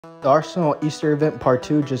The Arsenal Easter event part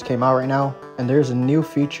 2 just came out right now, and there's a new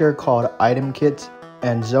feature called item kits,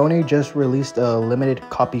 and Zony just released a limited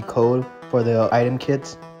copy code for the item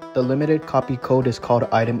kits. The limited copy code is called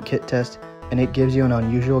Item Kit Test, and it gives you an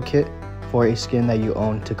unusual kit for a skin that you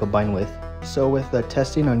own to combine with. So with the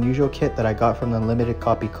testing unusual kit that I got from the limited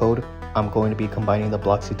copy code, I'm going to be combining the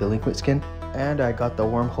Bloxy Delinquent skin, and I got the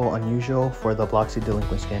Wormhole Unusual for the Bloxy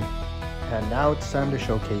Delinquent skin. And now it's time to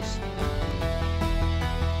showcase.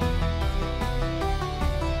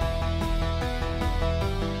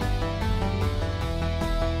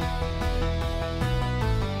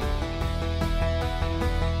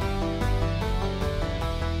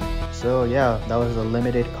 So yeah, that was a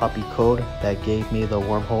limited copy code that gave me the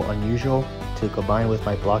Wormhole Unusual to combine with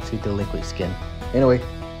my Bloxy Delinquent skin. Anyway,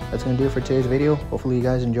 that's gonna do it for today's video. Hopefully you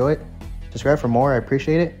guys enjoy it. Subscribe for more, I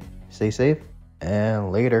appreciate it. Stay safe,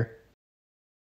 and later.